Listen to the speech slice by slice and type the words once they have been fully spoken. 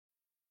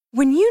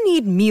When you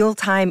need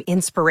mealtime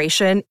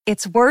inspiration,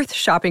 it's worth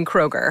shopping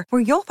Kroger,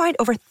 where you'll find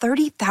over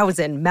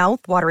 30,000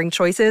 mouth-watering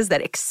choices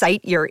that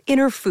excite your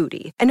inner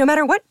foodie. And no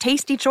matter what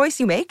tasty choice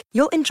you make,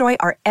 you'll enjoy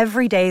our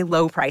everyday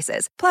low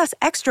prices, plus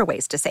extra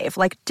ways to save,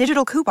 like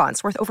digital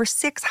coupons worth over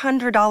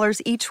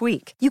 $600 each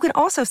week. You can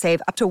also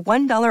save up to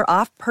 $1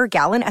 off per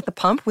gallon at the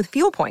pump with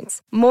fuel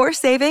points. More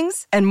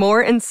savings and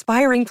more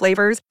inspiring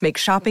flavors make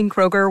shopping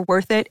Kroger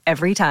worth it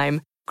every time.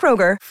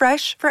 Kroger,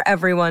 fresh for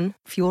everyone.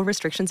 Fuel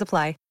restrictions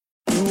apply.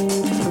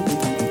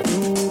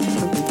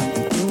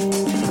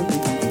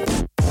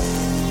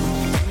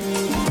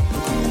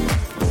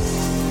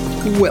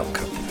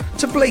 Welcome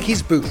to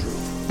Blakey's Boot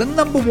Room, the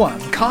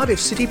 #1 Cardiff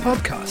City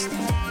podcast.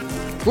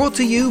 Brought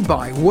to you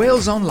by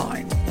Wales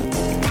Online.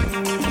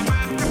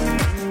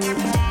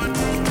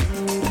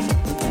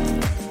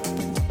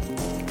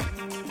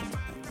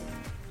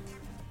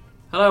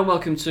 Hello and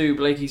welcome to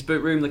Blakey's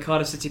Boot Room, the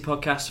Cardiff City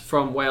podcast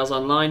from Wales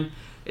Online.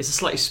 It's a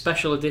slightly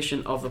special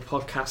edition of the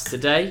podcast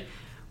today.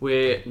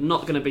 We're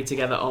not going to be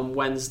together on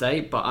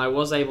Wednesday, but I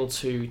was able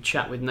to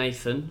chat with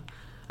Nathan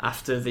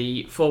after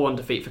the 4-1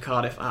 defeat for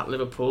Cardiff at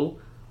Liverpool.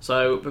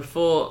 So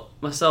before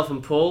myself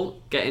and Paul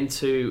get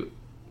into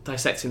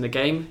dissecting the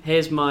game,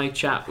 here's my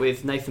chat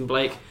with Nathan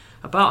Blake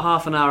about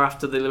half an hour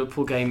after the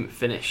Liverpool game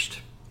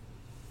finished.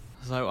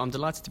 So I'm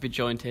delighted to be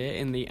joined here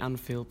in the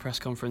Anfield press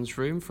conference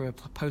room for a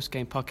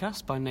post-game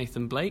podcast by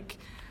Nathan Blake.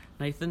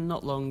 Nathan,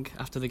 not long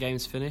after the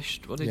game's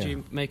finished, what did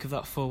you make of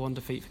that 4-1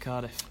 defeat for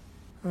Cardiff?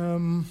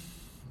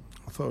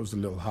 I thought it was a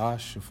little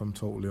harsh, if I'm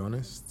totally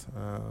honest.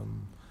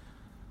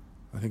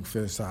 I think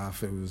first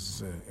half it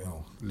was,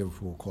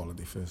 Liverpool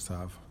quality first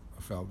half.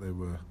 I felt it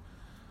was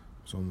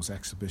almost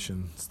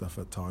exhibition stuff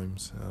at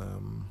times.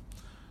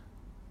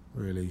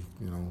 Really,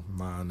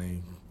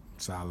 Mane,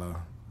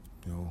 Salah,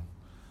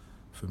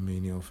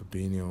 Firmino,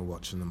 Fabinho,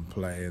 watching them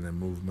play and their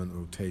movement,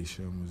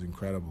 rotation was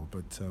incredible.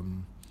 But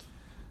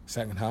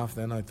second half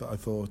then I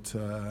thought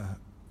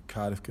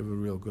Cardiff gave a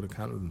real good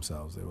account of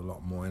themselves. They were a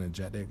lot more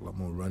energetic, a lot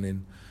more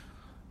running.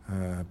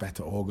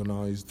 Better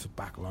organised,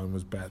 back line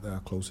was better,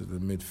 closer to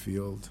the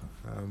midfield.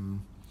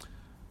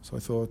 So I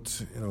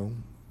thought,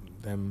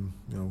 them,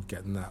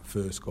 getting that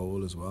first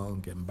goal as well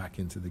and getting back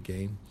into the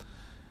game.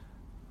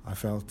 I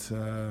felt,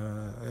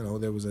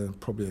 there was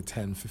probably a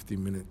 10-15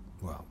 minute,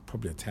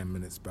 probably a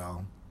 10-minute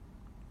spell.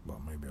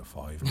 Well, maybe a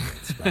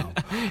 5-minute spell.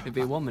 It'd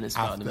be a 1 minute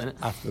spell in a minute.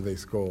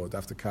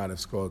 After Cardiff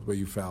scored, where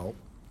you felt,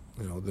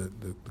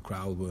 the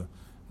crowd were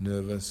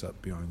nervous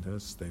up behind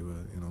us. They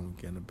were,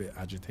 getting a bit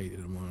agitated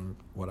and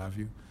what have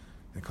you.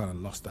 They kind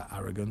of lost that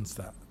arrogance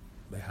that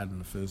they had in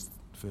the first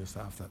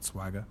half, that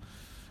swagger.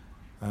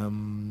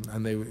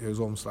 And it was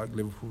almost like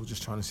Liverpool were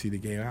just trying to see the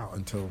game out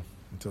until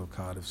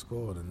Cardiff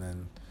scored. And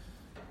then,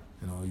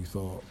 you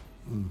thought,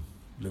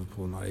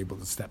 Liverpool not able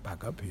to step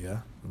back up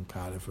here, and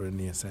Cardiff are in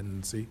the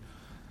ascendancy.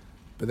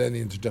 But then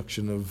the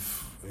introduction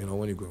of,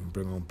 when you go and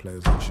bring on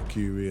players like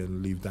Shaqiri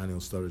and leave Daniel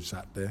Sturridge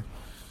sat there,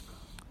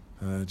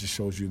 just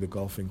shows you the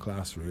golfing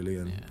class, really.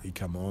 And he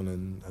come on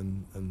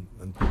and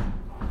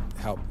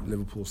help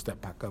Liverpool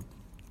step back up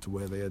to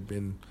where they had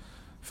been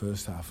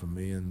first half for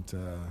me. And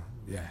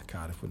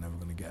Cardiff were never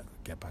going to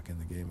get back in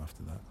the game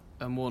after that.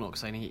 And Warnock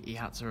saying he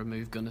had to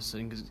remove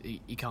Gunnarsson because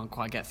he can't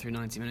quite get through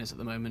 90 minutes at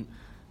the moment.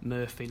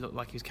 Murphy looked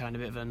like he was kind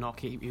of a bit of a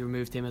knock. He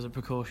removed him as a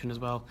precaution as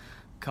well.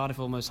 Cardiff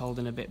almost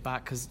holding a bit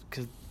back because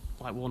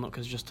like Warnock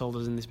has just told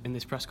us in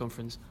this press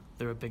conference,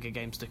 there are bigger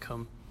games to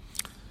come.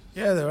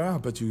 Yeah, there are,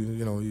 but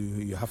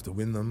you have to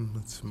win them.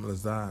 It's simple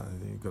as that.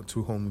 You've got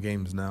 2 home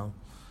games now,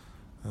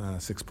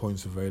 6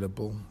 points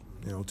available.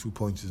 2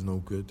 points is no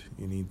good.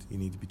 You need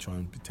to be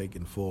trying to be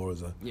taking 4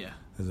 as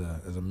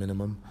a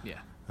minimum.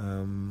 Yeah.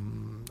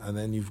 And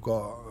then you've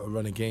got a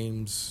run of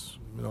games.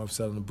 I've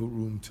said in the boot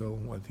room till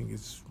I think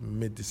it's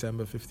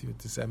mid-December, 15th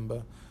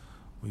December.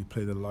 We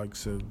play the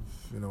likes of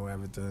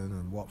Everton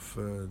and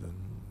Watford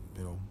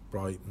and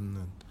Brighton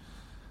and.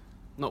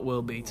 Not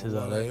world beaters,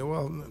 are they?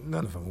 Well,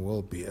 none of them are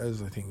world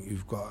beaters. I think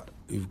you've got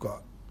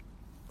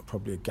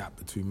probably a gap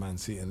between Man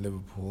City and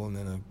Liverpool, and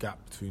then a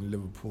gap between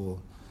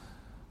Liverpool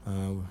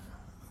and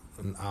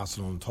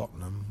Arsenal and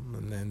Tottenham,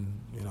 and then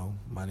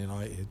Man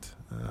United.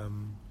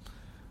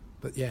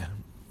 But yeah,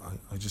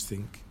 I just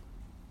think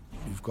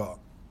you've got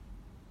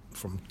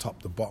from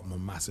top to bottom a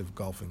massive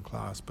golfing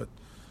class. But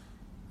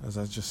as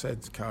I just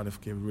said,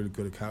 Cardiff gave a really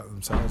good account of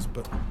themselves.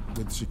 But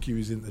with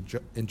Shaqiri's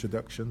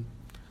introduction,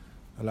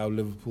 allow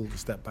Liverpool to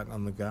step back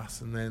on the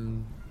gas and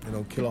then,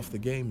 kill off the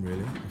game,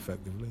 really,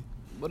 effectively.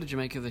 What did you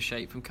make of the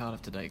shape from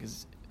Cardiff today?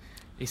 Because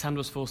his hand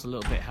was forced a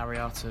little bit. Harry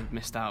Arter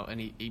missed out and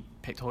he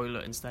picked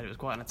Hoylett instead. It was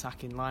quite an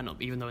attacking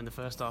lineup, even though in the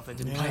first half they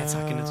didn't play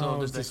attacking at all, I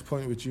was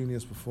disappointed with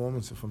Junior's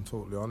performance, if I'm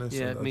totally honest.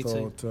 Yeah, me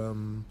too.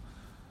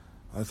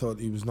 I thought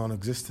he was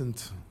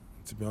non-existent,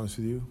 to be honest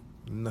with you.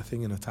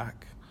 Nothing in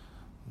attack.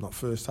 Not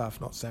first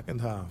half, not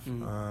second half.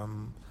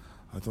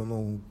 I don't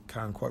know,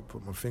 can't quite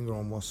put my finger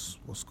on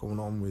what's going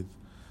on with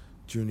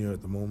Junior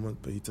at the moment,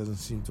 but he doesn't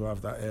seem to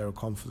have that air of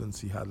confidence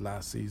he had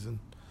last season.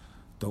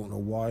 Don't know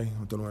why.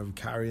 I don't know if he's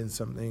carrying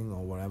something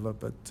or whatever,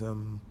 but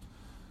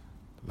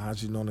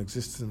largely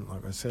non-existent,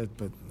 like I said.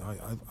 But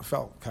I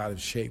felt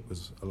Cardiff's shape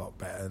was a lot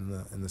better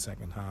in the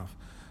second half.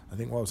 I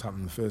think what was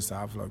happening in the first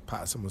half, like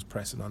Patterson was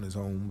pressing on his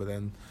own, but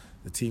then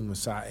the team was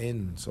sat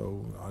in.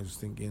 So I was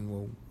thinking,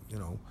 well, you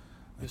know,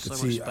 there's so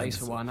much space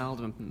for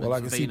Wijnaldum. Well,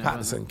 I could see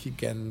Patterson keep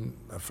getting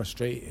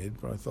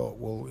frustrated, but I thought,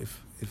 well,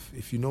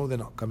 if you know they're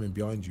not coming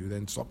behind you,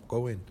 then stop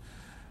going.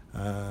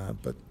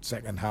 But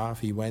second half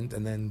he went,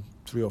 and then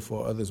 3 or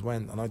 4 others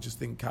went, and I just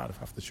think Cardiff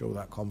have to show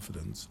that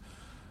confidence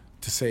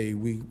to say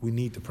we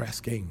need to press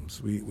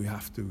games. We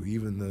have to,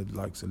 even the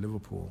likes of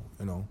Liverpool,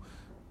 you know.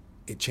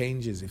 It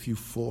changes if you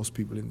force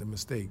people into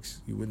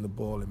mistakes. You win the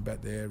ball in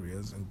better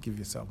areas and give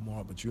yourself more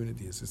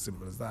opportunity. It's as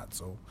simple as that.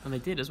 So, and they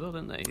did as well,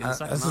 didn't they?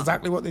 That's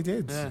exactly what they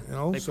did. Yeah, you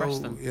know, they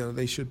pressed them. You know,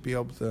 they should be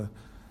able to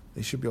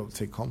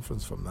take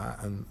confidence from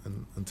that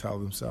and tell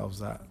themselves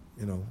that,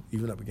 you know,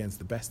 even up against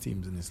the best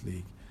teams in this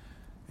league,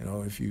 you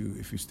know, if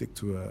you stick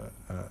to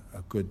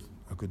a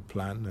good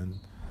plan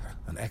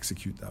and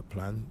execute that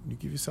plan, you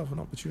give yourself an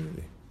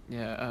opportunity.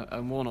 Yeah,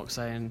 and Warnock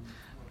saying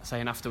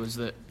afterwards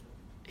that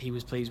he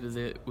was pleased with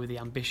the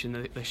ambition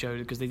that they showed,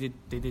 because they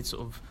did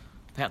sort of,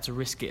 they had to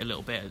risk it a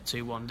little bit at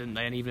 2-1, didn't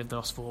they? And even if they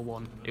lost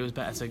 4-1, it was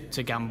better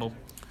to gamble.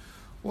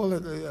 Well,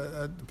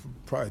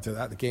 prior to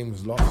that, the game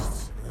was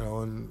lost, you know.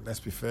 And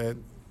let's be fair,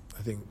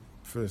 I think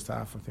first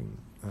half,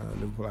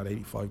 Liverpool had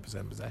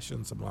 85%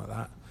 possession, something like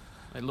that.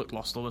 It looked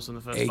lost almost in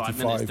the first 5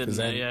 minutes, didn't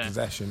it? 85%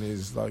 possession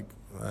is like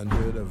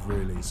unheard of,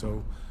 really.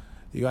 So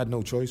you had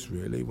no choice,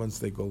 really. Once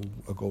they go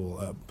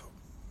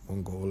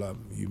one goal up,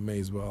 you may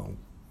as well,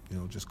 you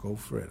know, just go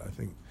for it. I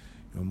think,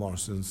 you know,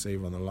 Morrison's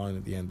save on the line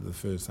at the end of the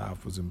first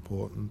half was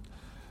important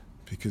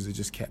because it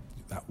just kept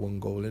that one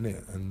goal in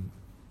it. And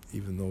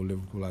even though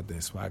Liverpool had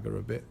their swagger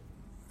a bit,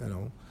 you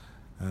know,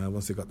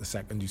 once they got the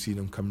second, you see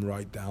them come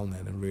right down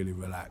then and really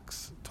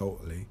relax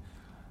totally.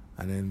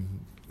 And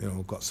then, you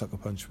know, got sucker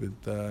punched with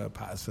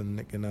Patterson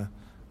nicking a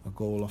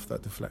goal off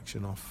that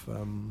deflection off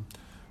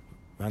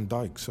Van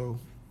Dijk. So,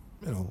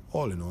 you know,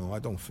 all in all, I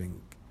don't think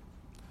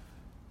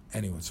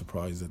anyone's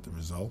surprised at the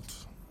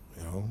result,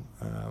 you know.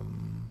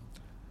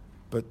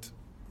 But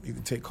you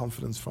can take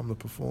confidence from the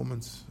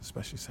performance,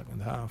 especially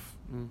second half.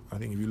 I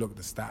think if you look at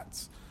the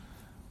stats,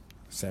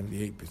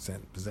 78%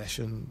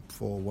 possession,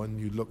 4-1,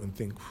 you'd look and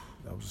think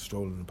that was a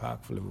stroll in the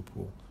park for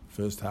Liverpool.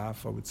 First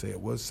half, I would say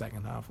it was.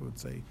 Second half, I would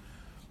say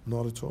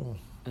not at all.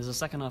 There's a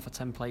second half a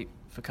template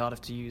for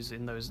Cardiff to use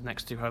in those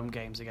next 2 home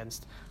games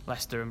against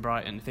Leicester and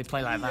Brighton. If they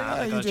play like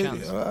that, they've got a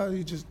chance.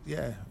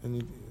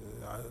 And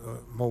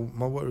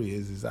my worry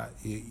is that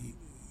you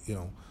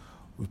know,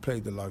 we've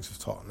played the likes of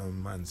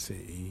Tottenham, Man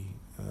City,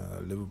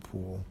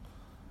 Liverpool,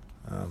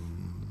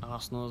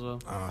 Arsenal as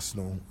well.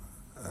 Arsenal,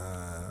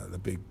 the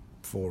big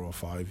 4 or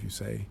 5, you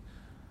say,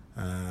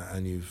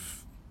 and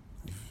you've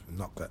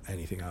not got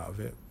anything out of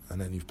it. And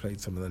then you've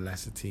played some of the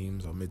lesser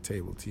teams or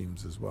mid-table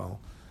teams as well,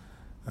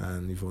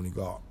 and you've only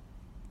got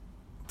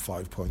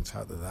 5 points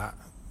out of that.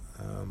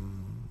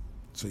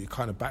 So you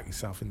kind of back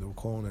yourself into a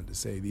corner to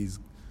say these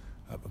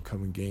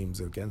up-and-coming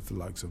games are against the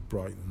likes of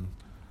Brighton,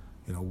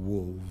 you know,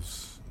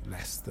 Wolves,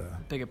 Leicester.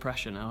 Bigger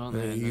pressure now, aren't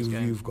they?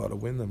 You've got to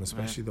win them,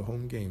 especially the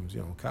home games.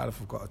 You know, Cardiff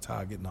have got to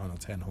target 9 or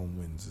 10 home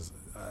wins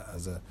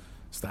as a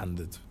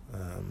standard.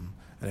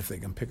 And if they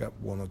can pick up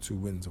 1 or 2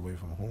 wins away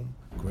from home,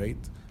 great.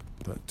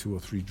 But 2 or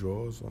 3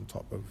 draws on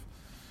top of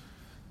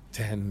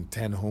 10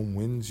 home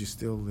wins, you're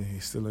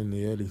still in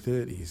the early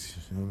 30s.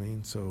 You know what I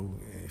mean? So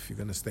if you're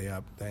going to stay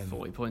up, then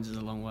 40 points is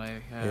a long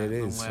way. It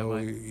is. So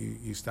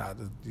you start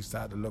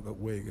to look at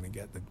where you're going to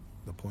get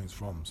the points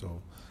from.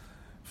 So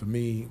for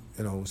me,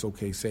 you know, it's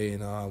okay saying,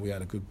 we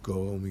had a good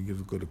go and we give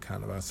a good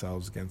account of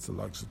ourselves against the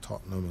likes of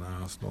Tottenham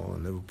and Arsenal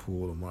and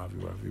Liverpool and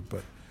whatever.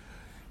 But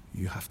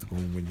you have to go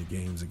and win your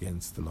games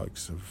against the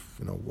likes of,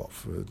 you know,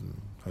 Watford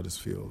and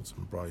Huddersfields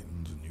and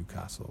Brightons and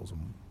Newcastles.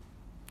 And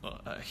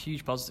a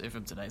huge positive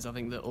from today is I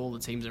think that all the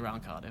teams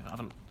around Cardiff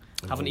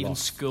haven't even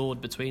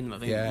scored between them. I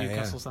think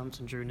Newcastle,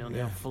 Southampton drew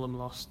 0-0, Fulham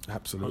lost,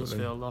 absolutely.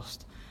 Huddersfield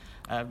lost.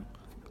 I'm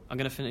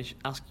going to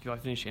ask you by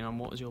finishing on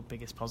what was your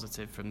biggest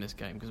positive from this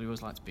game, because we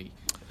always like to be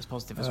as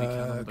positive as we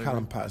can.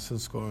 Callum Patterson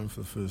scoring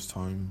for the first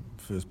time,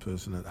 first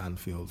person at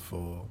Anfield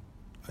for,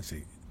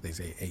 they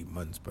say 8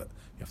 months, but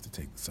you have to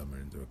take the summer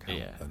into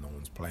account that no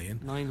one's playing.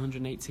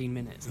 918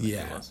 minutes, I think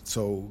it was.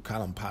 So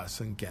Callum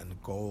Patterson getting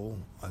a goal,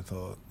 I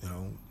thought, you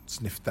know,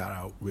 sniffed that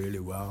out really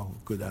well.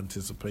 Good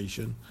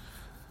anticipation.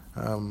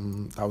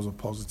 That was a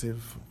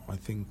positive. I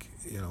think,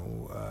 you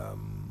know,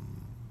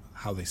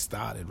 how they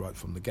started right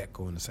from the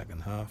get-go in the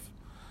second half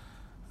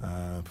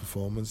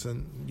performance.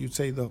 And you'd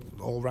say the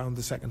all-round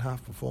the second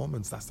half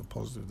performance, that's the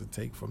positive to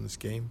take from this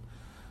game.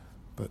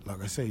 But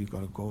like I say, you've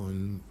got to go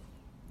and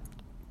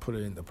put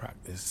it into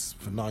practice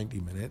for 90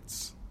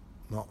 minutes,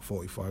 not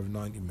 45,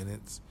 90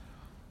 minutes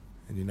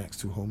in your next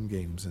 2 home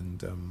games,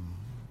 and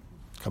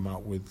come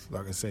out with,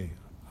 like I say,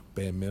 a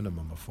bare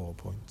minimum of 4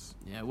 points.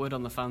 Yeah, word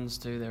on the fans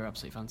too, they were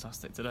absolutely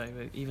fantastic today.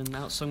 They even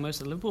outsung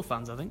most of the Liverpool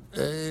fans, I think.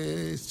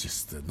 It's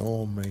just the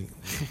norm, mate.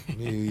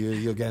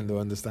 You're getting to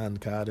understand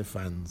Cardiff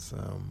fans.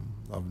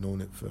 I've known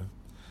it for,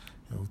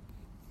 you know,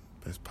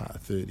 best part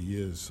of 30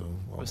 years. So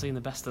we're seeing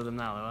the best of them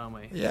now, though, aren't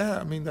we? Yeah,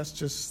 I mean, that's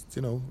just,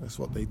 that's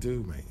what they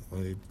do,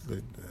 mate.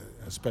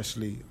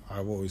 Especially,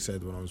 I've always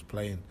said when I was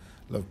playing,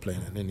 loved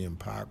playing at Ninian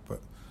Park, but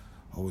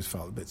I always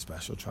felt a bit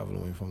special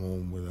travelling away from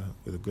home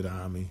with a good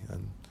army.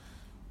 And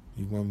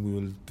even when we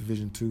were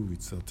Division 2,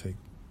 we'd still take,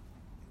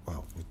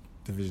 with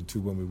Division 2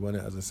 when we won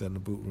it, as I said in the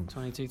boot room,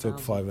 22,000. took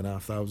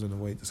 5,500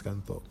 away to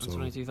Scunthorpe. So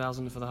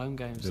 22,000 for the home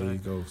game. There you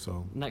go.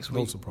 So next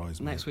no week,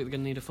 surprise. Next week they're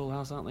going to need a full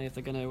house, aren't they? If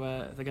they're going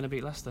to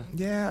beat Leicester.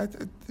 Yeah,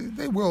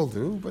 they will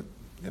do, but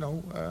it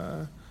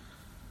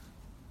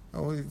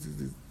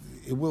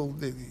will.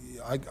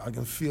 I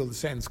can feel the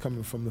sense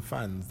coming from the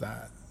fans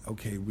that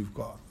okay, we've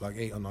got like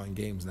 8 or 9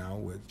 games now,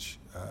 which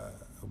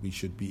we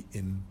should be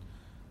in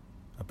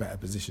a better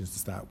positions to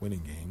start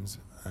winning games,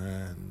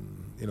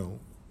 and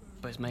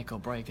But it's make or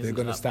break, isn't they're it?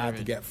 going to start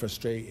to get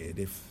frustrated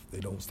if they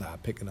don't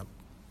start picking up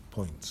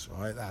points,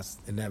 right? That's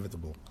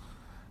inevitable.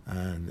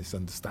 And it's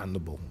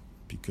understandable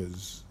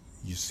because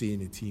you're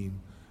seeing a team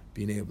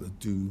being able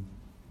to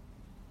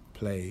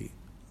play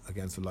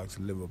against the likes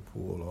of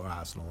Liverpool or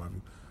Arsenal,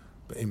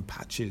 but in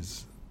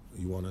patches,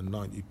 you want a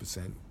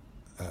 90%,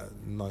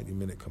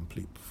 90-minute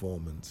complete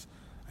performance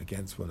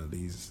against one of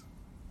these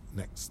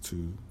next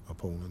 2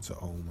 opponents at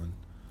home, and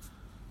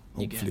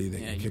hopefully they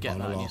can kick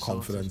on a lot of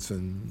confidence,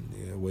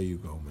 and away you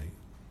go, mate.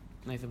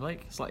 Nathan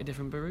Blake, slightly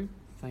different Buru.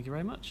 Thank you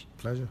very much.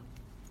 Pleasure.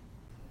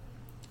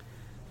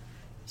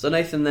 So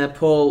Nathan there,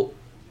 Paul,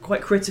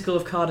 quite critical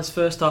of Cardiff's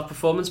first half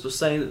performance, but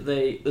saying that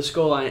the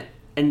scoreline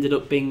ended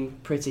up being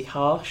pretty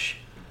harsh.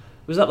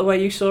 Was that the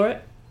way you saw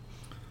it?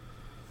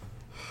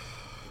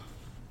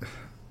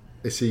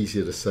 It's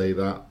easier to say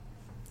that.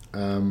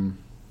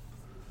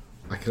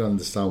 I can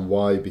understand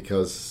why,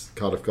 because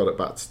Cardiff got it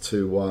back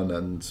to 2-1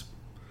 and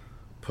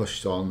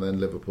pushed on, then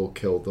Liverpool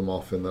killed them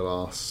off in the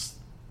last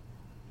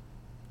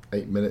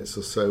 8 minutes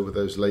or so with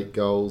those late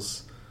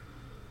goals.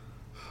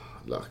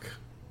 Look,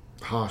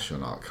 harsh or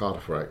not,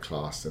 Cardiff were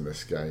outclassed in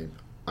this game.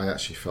 I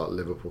actually felt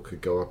Liverpool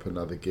could go up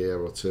another gear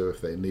or 2 if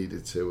they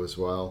needed to as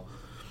well.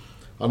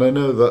 And I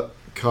know that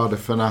Cardiff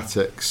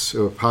fanatics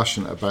who are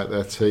passionate about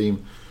their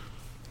team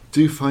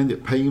do find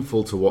it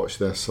painful to watch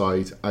their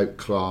side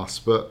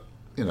outclassed, but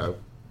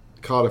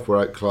Cardiff were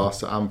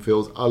outclassed at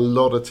Anfield. A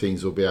lot of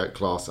teams will be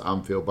outclassed at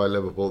Anfield by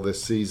Liverpool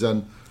this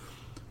season.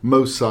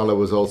 Mo Salah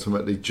was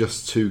ultimately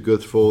just too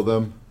good for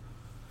them.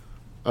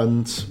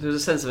 And there was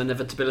a sense of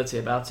inevitability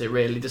about it,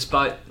 really,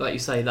 despite, like you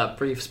say, that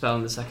brief spell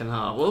in the second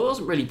half. Well, it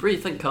wasn't really brief.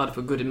 I think Cardiff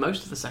were good in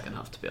most of the second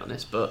half, to be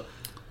honest, but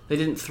they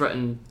didn't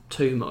threaten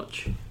too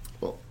much.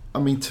 Well, I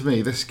mean, to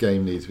me, this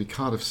game needs to be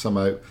Cardiff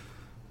somehow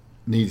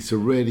needed to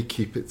really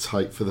keep it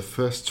tight for the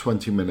first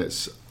 20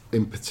 minutes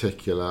in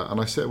particular. And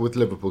I say it with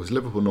Liverpool, because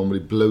Liverpool normally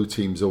blow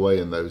teams away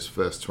in those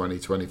first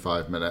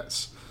 20-25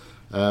 minutes.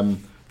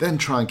 Then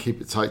try and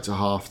keep it tight to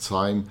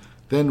half-time,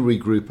 then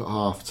regroup at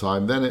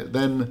half-time,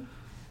 then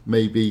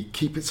maybe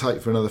keep it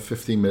tight for another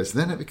 15 minutes.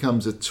 Then it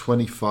becomes a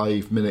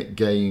 25-minute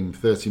game,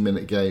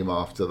 30-minute game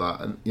after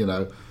that.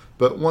 And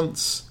but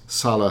once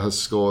Salah has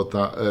scored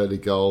that early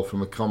goal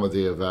from a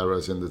comedy of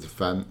errors in the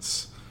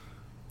defence,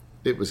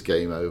 it was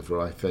game over,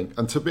 I think.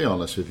 And to be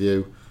honest with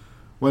you,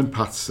 when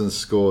Patterson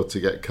scored to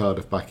get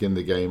Cardiff back in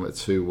the game at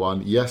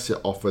 2-1, yes, it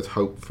offered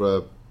hope for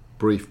a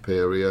brief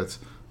period.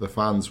 The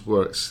fans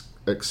were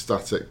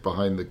ecstatic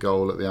behind the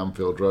goal at the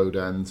Anfield Road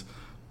end,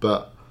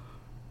 but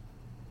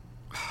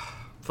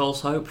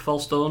false hope,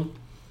 false dawn.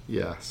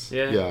 Yes.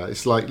 Yeah.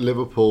 It's like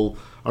Liverpool.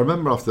 I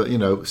remember after,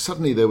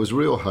 suddenly there was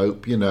real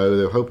hope. They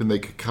were hoping they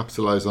could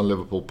capitalise on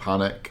Liverpool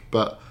panic,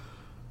 but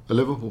a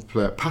Liverpool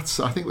player,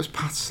 Patterson, I think it was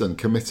Patterson,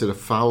 committed a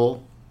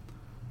foul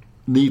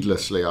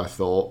needlessly, I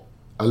thought.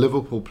 A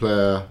Liverpool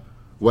player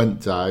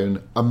went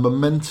down and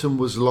momentum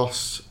was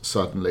lost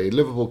suddenly.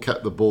 Liverpool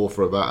kept the ball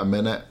for about a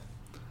minute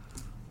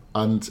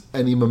and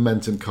any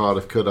momentum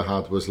Cardiff could have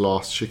had was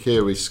lost.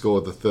 Shaqiri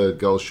scored the 3rd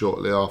goal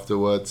shortly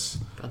afterwards.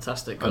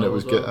 Fantastic goal.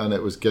 And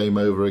it was game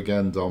over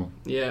again, Dom.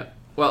 Yeah.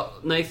 Well,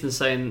 Nathan's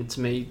saying to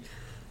me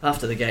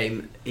after the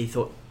game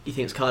he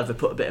thinks Cardiff have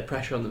put a bit of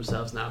pressure on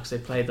themselves now because they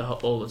played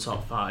all the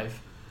top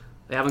 5.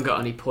 They haven't got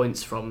any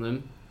points from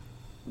them.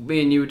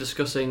 Me and you were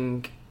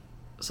discussing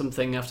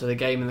something after the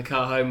game in the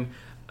car home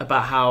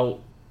about how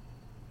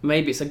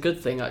maybe it's a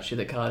good thing actually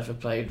that Cardiff have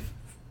played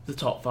the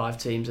top 5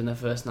 teams in their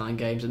first 9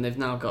 games and they've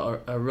now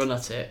got a run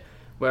at it,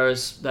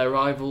 whereas their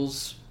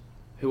rivals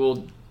who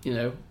all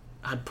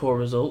had poor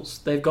results,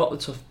 they've got the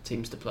tough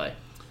teams to play.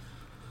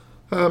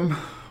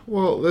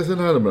 Well, there's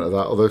an element of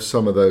that, although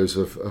some of those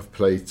have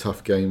played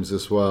tough games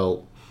as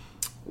well.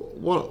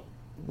 What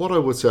I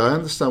would say, I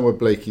understand where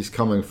Blakey's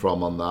coming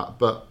from on that,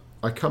 but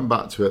I come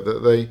back to it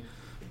that they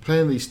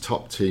playing these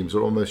top teams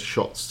are almost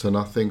shots to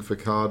nothing for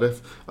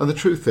Cardiff. And the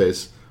truth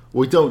is,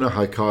 we don't know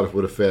how Cardiff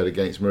would have fared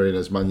against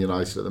Mourinho's Man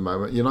United at the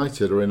moment.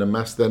 United are in a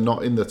mess. They're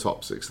not in the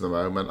top 6 at the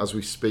moment. As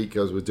we speak,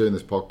 as we're doing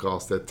this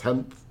podcast, they're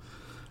 10th.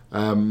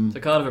 So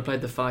Cardiff have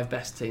played the 5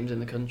 best teams in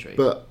the country.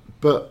 But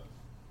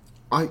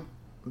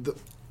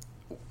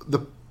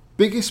the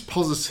biggest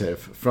positive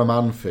from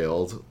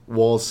Anfield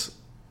was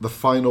the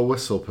final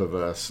whistle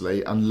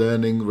perversely and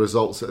learning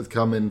results that had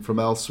come in from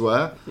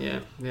elsewhere.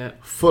 Yeah.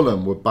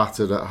 Fulham were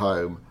battered at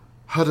home.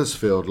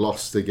 Huddersfield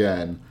lost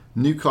again.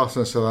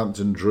 Newcastle and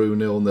Southampton drew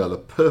 0-0, a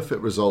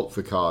perfect result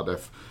for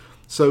Cardiff.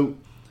 So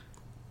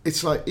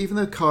it's like, even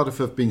though Cardiff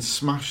have been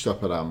smashed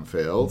up at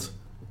Anfield,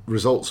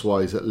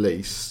 results-wise at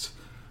least,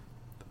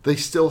 they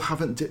still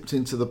haven't dipped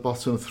into the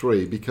bottom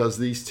three because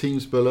these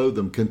teams below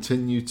them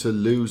continue to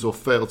lose or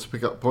fail to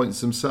pick up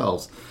points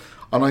themselves.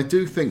 And I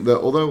do think that,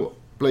 although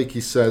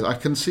Blakey says, I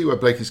can see where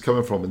Blakey's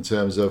coming from in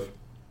terms of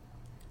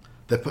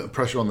they're putting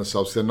pressure on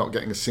themselves because they're not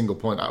getting a single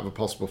point out of a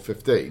possible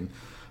 15,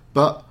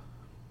 but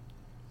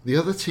the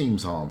other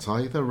teams aren't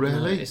either,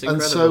 really. No, it's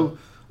incredible.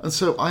 And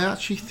so I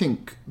actually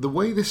think the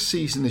way this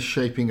season is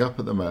shaping up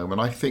at the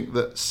moment, I think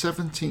that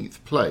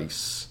 17th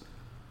place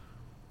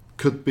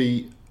could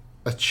be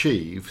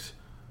achieved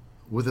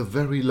with a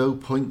very low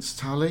points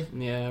tally.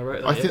 Yeah, I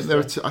wrote that.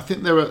 I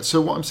think there are.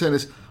 So what I'm saying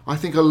is, I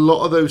think a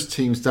lot of those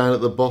teams down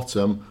at the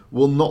bottom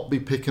will not be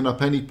picking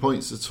up any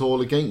points at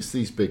all against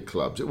these big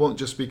clubs. It won't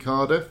just be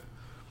Cardiff.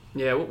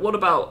 Yeah. What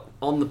about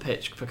on the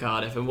pitch for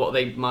Cardiff and what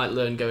they might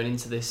learn going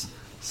into this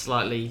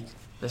slightly,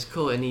 let's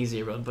call it an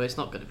easier run, but it's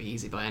not going to be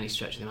easy by any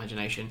stretch of the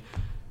imagination.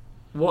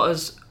 What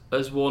has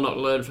Warnock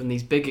learned from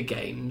these bigger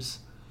games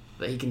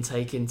that he can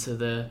take into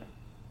the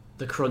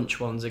crunch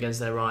ones against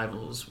their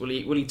rivals? Will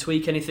he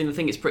tweak anything? I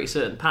think it's pretty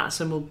certain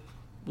Patterson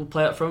will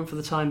play up front for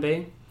the time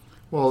being.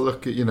 Well,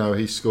 look,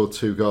 he scored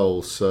 2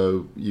 goals,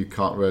 so you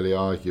can't really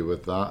argue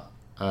with that.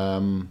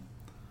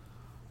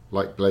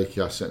 Like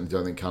Blakey, I certainly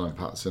don't think Callum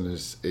Patterson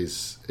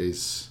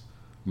is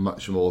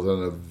much more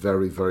than a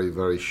very, very,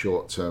 very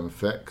short-term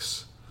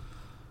fix.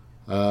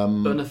 But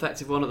an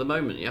effective one at the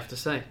moment, you have to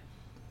say.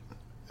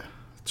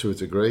 To a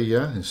degree,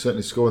 yeah. He's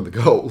certainly scoring the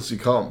goals. You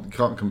can't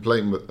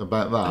complain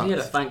about that. And he had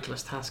a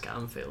thankless task at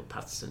Anfield,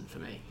 Patterson, for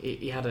me.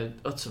 He had an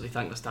utterly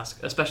thankless task,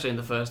 especially in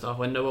the first half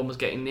when no one was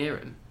getting near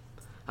him.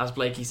 As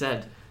Blakey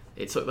said,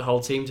 it took the whole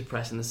team to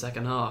press in the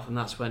second half, and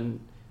that's when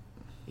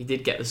he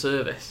did get the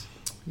service.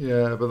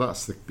 Yeah, but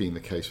that's been the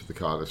case with the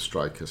Cardiff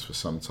strikers for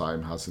some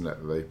time, hasn't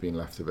it? They've been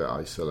left a bit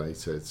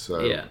isolated.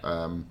 So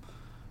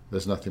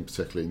there's nothing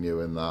particularly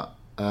new in that.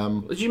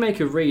 What did you make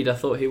of Reid? I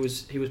thought he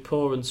was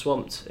poor and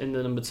swamped in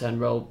the number 10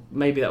 role.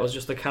 Maybe that was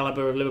just the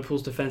calibre of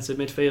Liverpool's defensive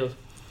midfield.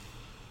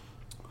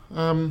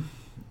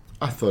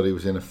 I thought he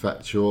was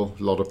ineffectual.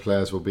 A lot of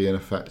players will be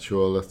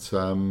ineffectual at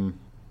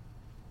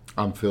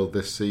Anfield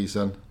this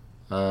season.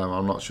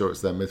 I'm not sure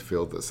it's their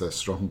midfield that's their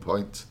strong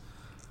point,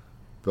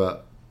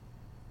 but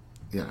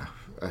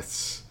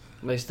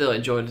they still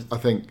enjoyed. I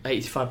think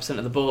 85%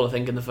 of the ball. I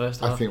think in the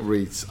first half. I think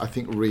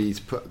Reid's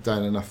put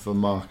down enough of a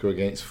marker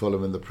against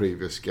Fulham in the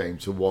previous game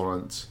to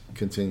warrant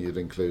continued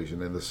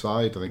inclusion in the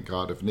side. I think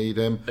Cardiff need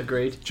him.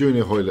 Agreed.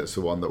 Junior Hoylett's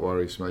the one that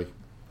worries me.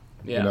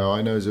 Yeah.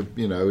 I know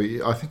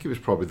I think he was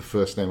probably the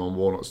first name on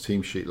Warnock's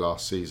team sheet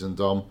last season,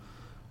 Dom.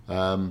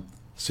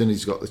 As soon as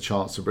he's got the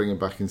chance to bring him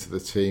back into the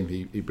team,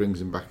 he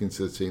brings him back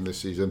into the team this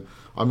season.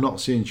 I'm not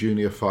seeing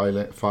Junior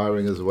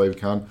firing as the way we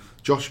can.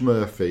 Josh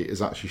Murphy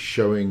is actually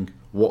showing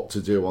what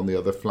to do on the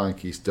other flank.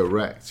 He's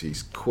direct,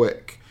 he's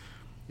quick,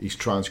 he's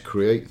trying to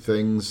create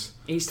things.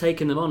 He's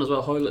taking them on as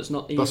well. Hoylett's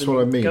not even That's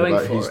what I mean going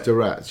about for he's it.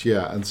 direct,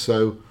 yeah. And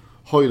so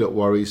Hoylett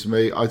worries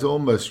me. I'd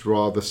almost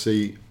rather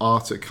see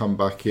Arter come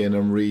back in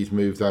and Reid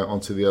moved out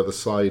onto the other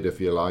side,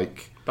 if you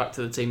like. Back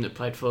to the team that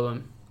played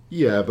Fulham.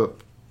 Yeah,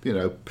 but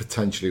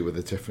potentially with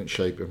a different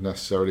shape if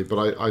necessary.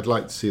 But I'd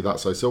like to see that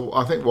side. So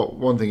I think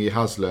one thing he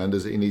has learned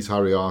is that he needs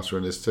Harry Arter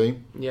in his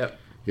team. Yep.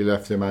 He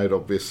left him out,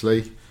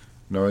 obviously,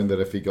 knowing that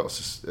if he got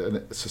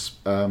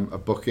a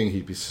booking,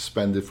 he'd be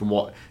suspended from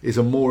what is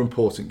a more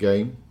important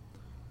game.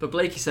 But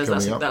Blakey says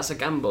that's a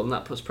gamble, and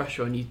that puts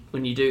pressure on you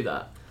when you do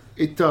that.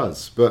 It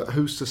does, but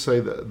who's to say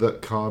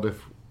that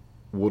Cardiff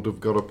would have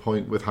got a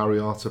point with Harry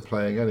Arter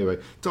playing anyway?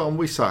 Dom,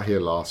 we sat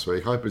here last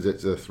week. I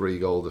predicted a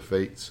 3-goal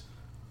defeat.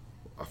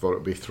 I thought it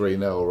would be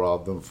 3-0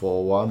 rather than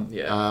 4-1.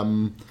 Yeah.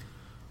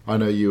 I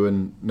know you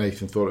and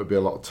Nathan thought it would be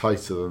a lot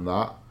tighter than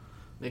that.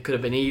 It could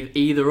have been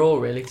either or,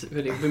 really. It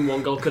could have been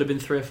 1 goal, could have been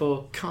 3 or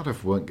 4.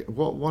 Cardiff weren't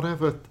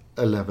whatever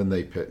 11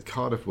 they picked.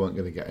 Cardiff weren't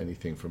going to get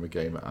anything from a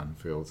game at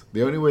Anfield.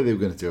 The only way they were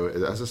going to do it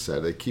is, as I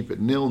said, they keep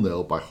it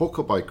 0-0 by hook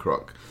or by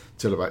crook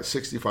till about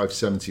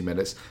 65-70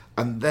 minutes,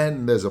 and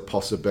then there's a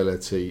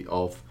possibility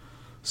of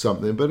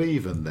something. But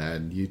even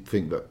then, you'd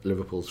think that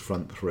Liverpool's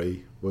front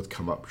three would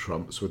come up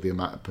trumps with the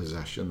amount of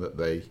possession that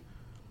they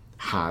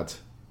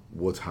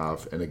would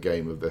have in a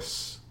game of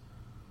this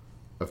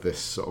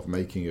sort of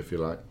making, if you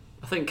like.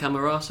 I think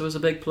Camarasa was a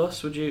big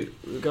plus. Would you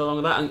go along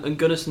with that? And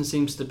Gunnarsson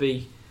seems to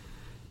be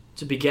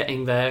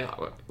getting there.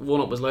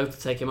 Warnock was loath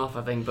to take him off,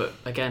 I think, but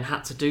again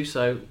had to do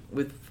so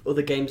with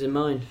other games in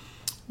mind.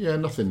 Yeah,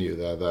 nothing new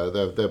there though.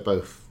 They're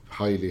both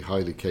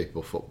highly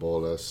capable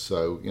footballers.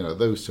 So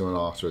those two and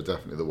Arter are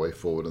definitely the way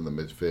forward in the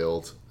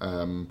midfield.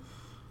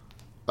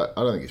 I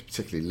don't think he's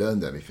particularly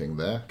learned anything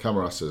there.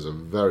 Camarasa is a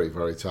very,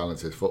 very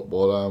talented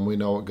footballer, and we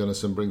know what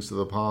Gunnarsson brings to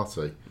the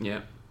party.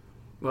 Yeah.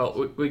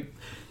 Well, we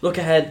look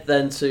ahead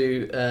then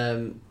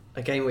to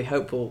a game we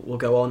hope will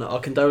go on. Our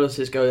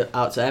condolences go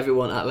out to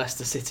everyone at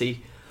Leicester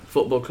City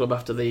Football Club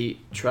after the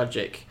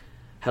tragic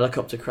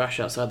helicopter crash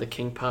outside the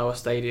King Power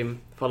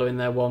Stadium following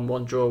their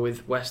 1-1 draw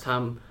with West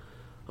Ham.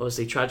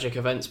 Obviously tragic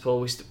events,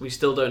 Paul. We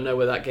still don't know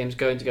where that game's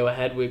going to go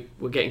ahead.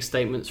 We're getting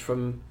statements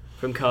from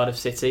Cardiff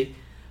City.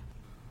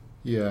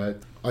 Yeah,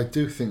 I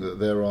do think that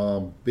there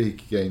are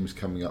big games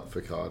coming up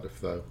for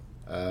Cardiff, though.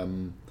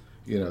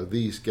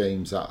 These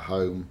games at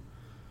home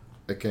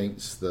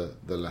against the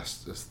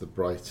Leicesters, the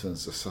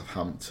Brightons, the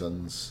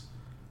Southamptons,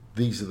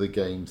 these are the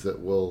games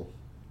that will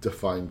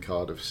define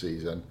Cardiff's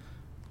season.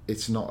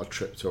 It's not a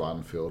trip to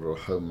Anfield or a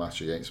home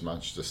match against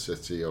Manchester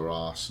City or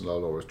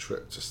Arsenal or a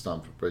trip to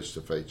Stamford Bridge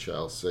to face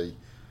Chelsea.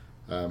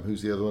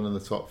 Who's the other one in the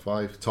top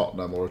 5?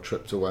 Tottenham, or a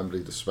trip to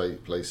Wembley to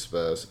play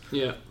Spurs.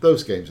 Yeah,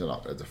 those games are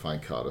not going to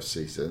define Cardiff's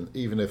season,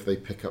 even if they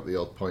pick up the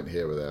odd point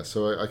here or there.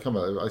 So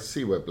I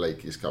see where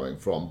Blake is coming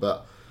from,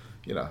 but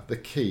the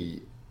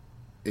key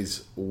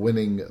is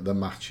winning the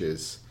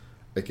matches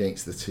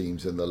against the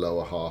teams in the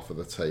lower half of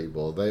the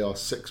table. They are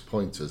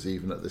 6-pointers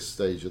even at this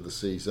stage of the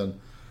season.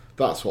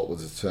 That's what will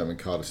determine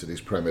Cardiff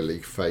City's Premier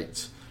League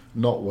fate,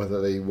 not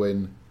whether they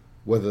win,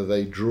 whether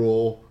they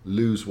draw,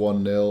 lose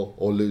 1-0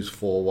 or lose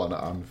 4-1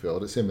 at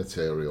Anfield. It's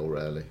immaterial,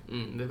 really.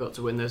 They've got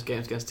to win those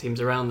games against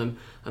teams around them,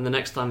 and the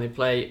next time they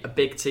play a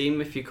big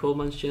team, if you call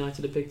Manchester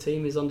United a big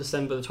team, is on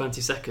December the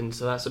 22nd.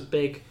 So that's a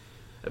big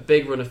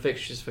run of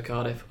fixtures for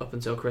Cardiff up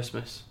until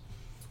Christmas.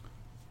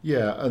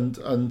 Yeah, and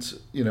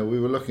we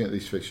were looking at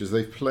these fixtures.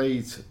 They've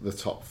played the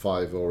top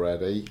 5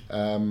 already.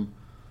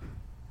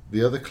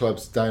 The other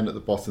clubs down at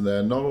the bottom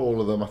there, not all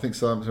of them. I think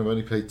Southampton have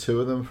only played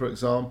 2 of them, for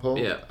example.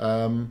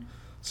 Yeah.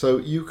 So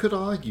you could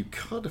argue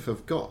Cardiff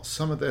have got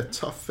some of their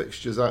tough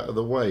fixtures out of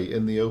the way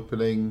in the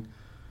opening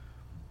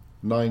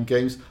 9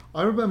 games.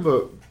 I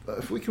remember,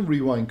 if we can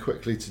rewind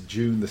quickly to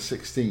June the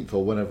 16th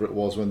or whenever it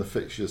was when the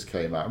fixtures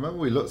came out, I remember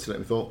we looked at it and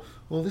we thought,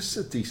 well, this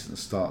is a decent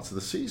start to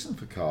the season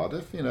for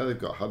Cardiff. They've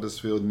got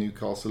Huddersfield,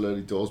 Newcastle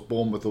early doors,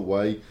 Bournemouth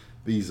away.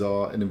 These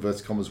are, in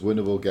inverted commas,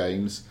 winnable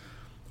games.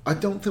 I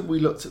don't think we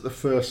looked at the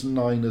first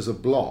 9 as a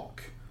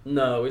block.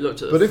 No, we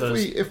looked at the first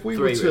 3. But if we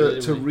were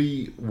to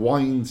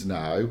rewind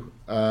now,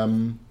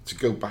 to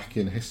go back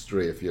in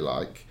history, if you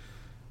like,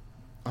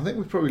 I think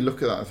we'd probably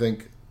look at that and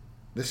think,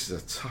 this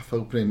is a tough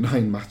opening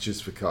 9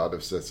 matches for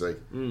Cardiff City.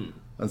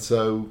 And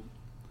so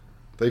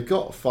they've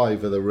got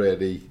 5 of the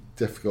really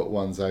difficult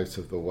ones out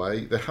of the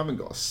way. They haven't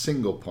got a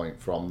single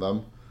point from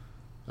them.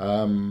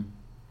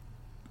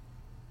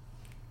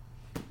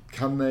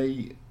 Can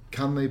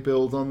they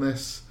build on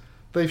this?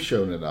 They've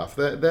shown enough.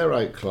 They're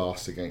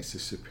outclassed against a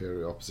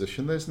superior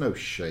opposition. There's no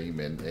shame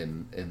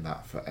in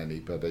that for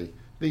anybody.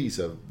 These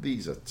are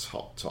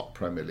top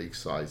Premier League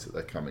sides that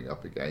they're coming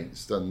up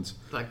against, and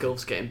that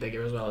gulf's getting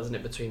bigger as well, isn't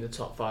it, between the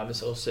top 5 and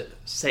sort of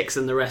 6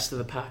 and the rest of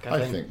the pack?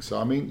 I think so.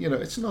 I mean,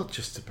 it's not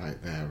just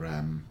about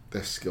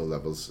their skill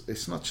levels.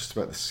 It's not just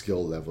about the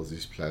skill levels of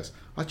these players.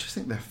 I just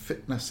think their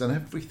fitness and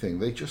everything.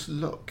 They just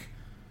look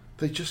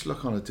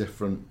on a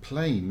different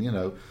plane.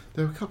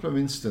 There were a couple of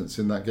instances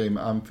in that game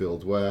at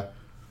Anfield where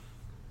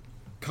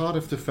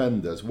Cardiff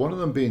defenders, one of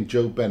them being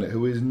Joe Bennett,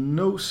 who is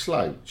no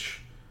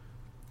slouch,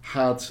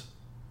 had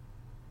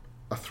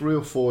a 3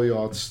 or 4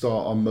 yard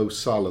start on Mo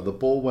Salah. The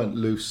ball went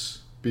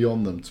loose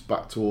beyond them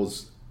back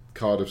towards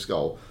Cardiff's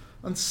goal,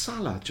 and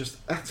Salah just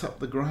ate up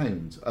the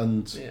ground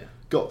and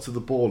got to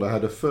the ball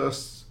ahead of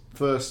first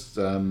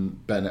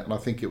Bennett, and I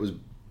think it was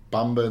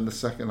Bamba in the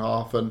second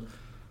half. And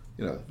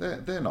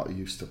they're not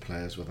used to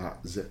players with that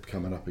zip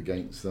coming up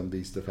against them,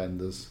 these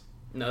defenders.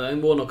 No,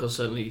 and Warnock will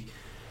certainly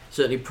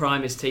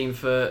prime his team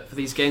for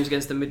these games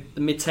against the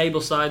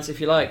mid-table sides,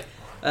 if you like.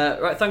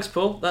 Right, thanks,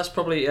 Paul. That's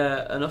probably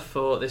enough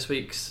for this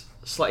week's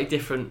slightly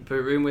different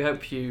Boot Room. We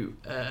hope you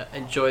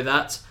enjoy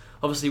that.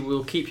 Obviously,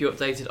 we'll keep you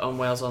updated on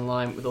Wales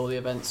Online with all the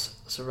events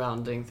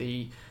surrounding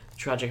the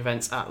tragic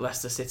events at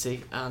Leicester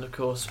City, and of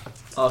course,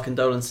 our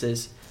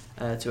condolences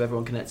to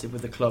everyone connected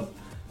with the club.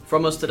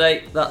 From us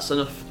today, that's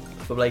enough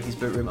for Blakey's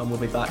Boot Room, and we'll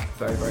be back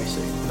very, very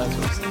soon. Thanks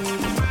for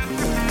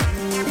listening.